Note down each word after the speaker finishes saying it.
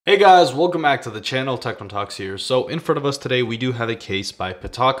Hey guys, welcome back to the channel. Techno Talks here. So in front of us today, we do have a case by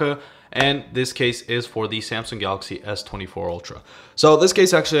Pitaka, and this case is for the Samsung Galaxy S24 Ultra. So this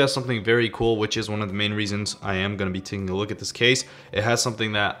case actually has something very cool, which is one of the main reasons I am going to be taking a look at this case. It has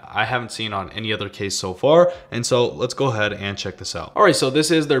something that I haven't seen on any other case so far, and so let's go ahead and check this out. Alright, so this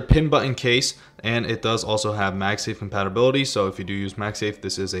is their pin button case, and it does also have MagSafe compatibility, so if you do use MagSafe,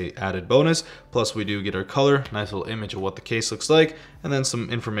 this is a added bonus. Plus we do get our color, nice little image of what the case looks like, and then some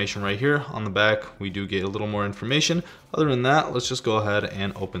information right here on the back. We do get a little more information. Other than that, let's just go ahead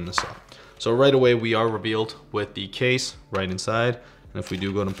and open this up. So right away we are revealed with the case right inside, and if we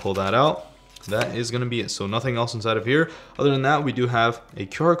do go and pull that out, that is going to be it. So nothing else inside of here. Other than that, we do have a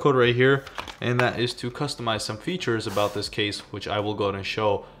QR code right here, and that is to customize some features about this case, which I will go ahead and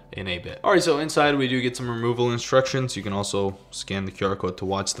show in a bit. Alright, so inside we do get some removal instructions. You can also scan the QR code to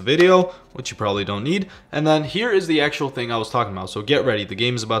watch the video, which you probably don't need. And then here is the actual thing I was talking about. So get ready, the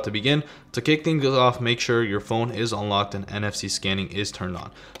game is about to begin. To kick things off, make sure your phone is unlocked and NFC scanning is turned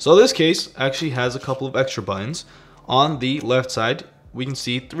on. So this case actually has a couple of extra buttons. On the left side, we can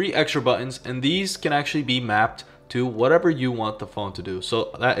see 3 extra buttons, and these can actually be mapped to whatever you want the phone to do.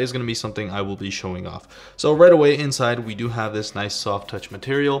 So that is going to be something I will be showing off. So right away inside we do have this nice soft touch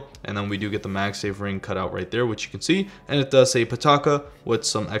material, and then we do get the MagSafe ring cut out right there, which you can see, and it does say Pitaka with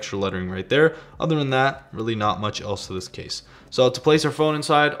some extra lettering right there. Other than that, really not much else to this case. So to place our phone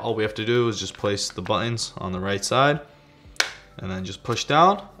inside, all we have to do is just place the buttons on the right side and then just push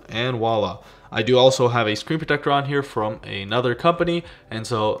down, and voila. I do also have a screen protector on here from another company, and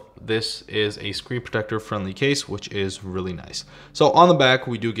so this is a screen protector friendly case, which is really nice. So on the back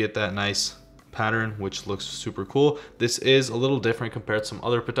we do get that nice pattern, which looks super cool. This is a little different compared to some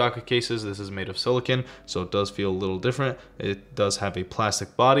other Pitaka cases. This is made of silicone, so it does feel a little different. It does have a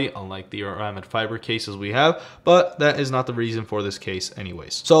plastic body, unlike the aramid fiber cases we have, but that is not the reason for this case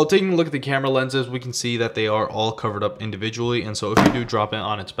anyways. So taking a look at the camera lenses, we can see that they are all covered up individually, and so if you do drop it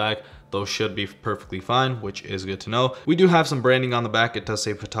on its back, those should be perfectly fine, which is good to know. We do have some branding on the back. It does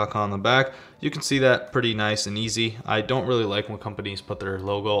say Pitaka on the back. You can see that pretty nice and easy. I don't really like when companies put their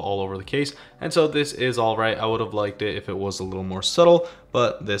logo all over the case, and so this is all right. I would have liked it if it was a little more subtle,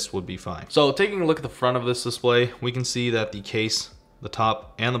 but this would be fine. So taking a look at the front of this display, we can see that the case, the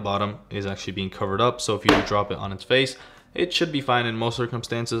top and the bottom, is actually being covered up. So if you do drop it on its face, it should be fine in most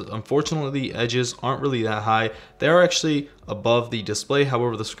circumstances. Unfortunately, the edges aren't really that high. They are actually above the display.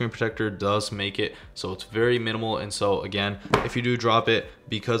 However, the screen protector does make it so it's very minimal. And so again, if you do drop it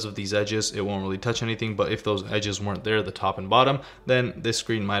because of these edges, it won't really touch anything. But if those edges weren't there, the top and bottom, then this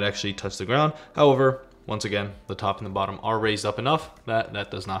screen might actually touch the ground. However, once again, the top and the bottom are raised up enough that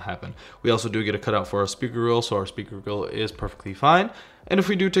that does not happen. We also do get a cutout for our speaker grill, so our speaker grill is perfectly fine. And if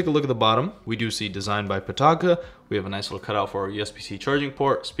we do take a look at the bottom, we do see designed by Pitaka. We have a nice little cutout for our USB-C charging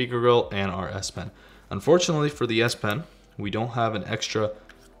port, speaker grill, and our S Pen. Unfortunately for the S Pen, we don't have an extra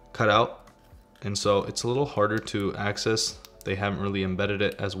cutout, and so it's a little harder to access. They haven't really embedded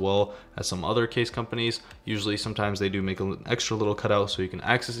it as well as some other case companies. Usually sometimes they do make an extra little cutout so you can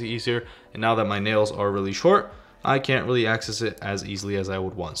access it easier. And now that my nails are really short, I can't really access it as easily as I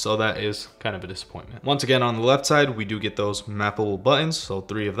would want. So that is kind of a disappointment. Once again, on the left side, we do get those mappable buttons, so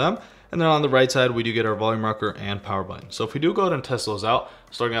 3 of them. And then on the right side, we do get our volume rocker and power button. So if we do go ahead and test those out,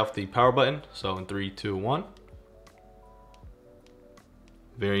 starting off with the power button. So in 3, 2, 1.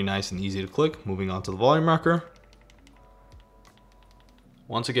 Very nice and easy to click. Moving on to the volume rocker.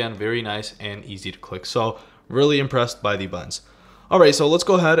 Once again, very nice and easy to click. So really impressed by the buttons. Alright, so let's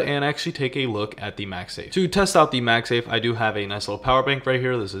go ahead and actually take a look at the MagSafe. To test out the MagSafe, I do have a nice little power bank right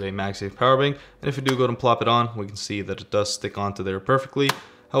here. This is a MagSafe power bank. And if we do go and plop it on, we can see that it does stick onto there perfectly.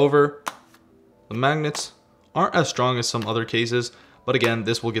 However, the magnets aren't as strong as some other cases. But again,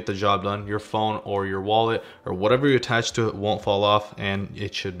 this will get the job done. Your phone or your wallet or whatever you attach to it won't fall off, and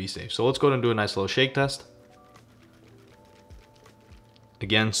it should be safe. So let's go ahead and do a nice little shake test.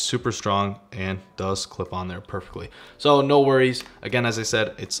 Again, super strong and does clip on there perfectly. So no worries. Again, as I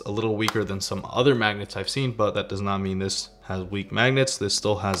said, it's a little weaker than some other magnets I've seen, but that does not mean this has weak magnets. This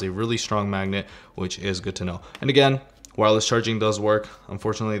still has a really strong magnet, which is good to know. And again, wireless charging does work.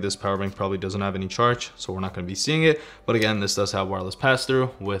 Unfortunately, this power bank probably doesn't have any charge, so we're not going to be seeing it. But again, this does have wireless pass-through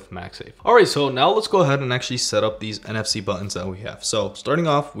with MagSafe. All right, so now let's go ahead and actually set up these NFC buttons that we have. So starting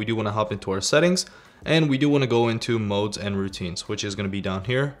off, we do want to hop into our settings. And we do want to go into modes and routines, which is going to be down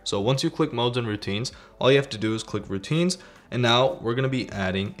here. So once you click modes and routines, all you have to do is click routines. And now we're going to be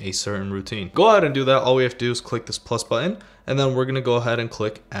adding a certain routine. Go ahead and do that. All we have to do is click this plus button, and then we're going to go ahead and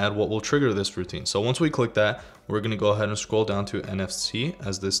click add what will trigger this routine. So once we click that, we're going to go ahead and scroll down to NFC,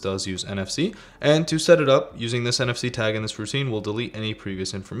 as this does use NFC. And to set it up, using this NFC tag in this routine will delete any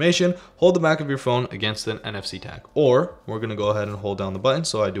previous information. Hold the back of your phone against an NFC tag. Or we're going to go ahead and hold down the button.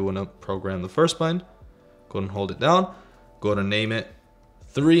 So I do want to program the first button. Go ahead and hold it down. Go ahead and name it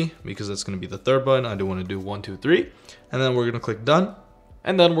 3 because that's going to be the third button. I do want to do 1, 2, 3. And then we're going to click done.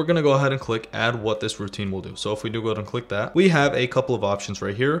 And then we're going to go ahead and click add what this routine will do. So if we do go ahead and click that, we have a couple of options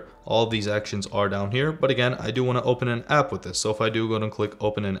right here. All of these actions are down here. But again, I do want to open an app with this. So if I do go ahead and click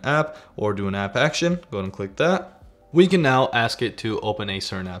open an app or do an app action, go ahead and click that. We can now ask it to open a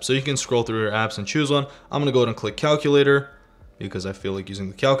certain app. So you can scroll through your apps and choose one. I'm going to go ahead and click calculator because I feel like using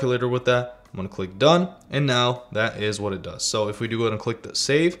the calculator with that. I'm going to click done. And now that is what it does. So if we do go ahead and click the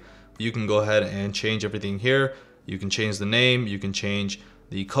save, you can go ahead and change everything here. You can change the name. You can change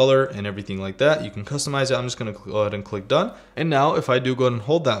the color and everything like that. You can customize it. I'm just going to go ahead and click done. And now if I do go ahead and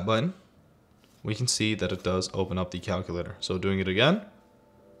hold that button, we can see that it does open up the calculator. So doing it again,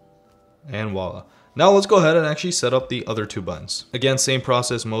 and voila. Now let's go ahead and actually set up the other 2 buttons. Again, same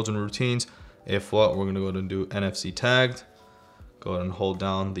process, modes and routines. If what, we're going to go ahead and do NFC tagged. Go ahead and hold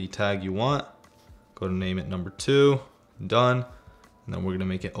down the tag you want. Go ahead and name it number 2, done. And then we're going to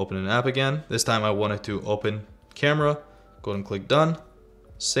make it open an app again. This time I want it to open camera. Go ahead and click done.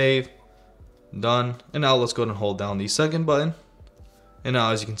 Save, done. And now let's go ahead and hold down the second button. And now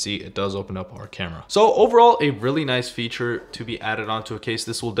as you can see, it does open up our camera. So overall, a really nice feature to be added onto a case.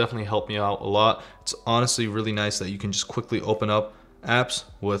 This will definitely help me out a lot. It's honestly really nice that you can just quickly open up apps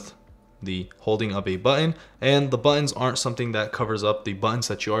with the holding up a button, and the buttons aren't something that covers up the buttons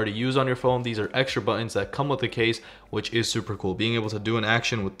that you already use on your phone. These are extra buttons that come with the case, which is super cool. Being able to do an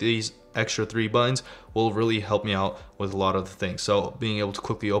action with these extra 3 buttons will really help me out with a lot of the things. So being able to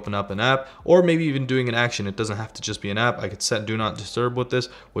quickly open up an app, or maybe even doing an action, it doesn't have to just be an app. I could set do not disturb with this,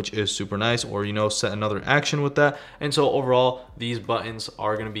 which is super nice, or set another action with that. And so overall, these buttons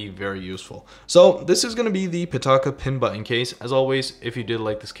are going to be very useful. So this is going to be the Pitaka pin button case. As always, if you did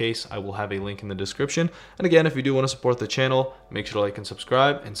like this case, I will have a link in the description. And again, if you do want to support the channel, make sure to like and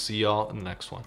subscribe, and see y'all in the next one.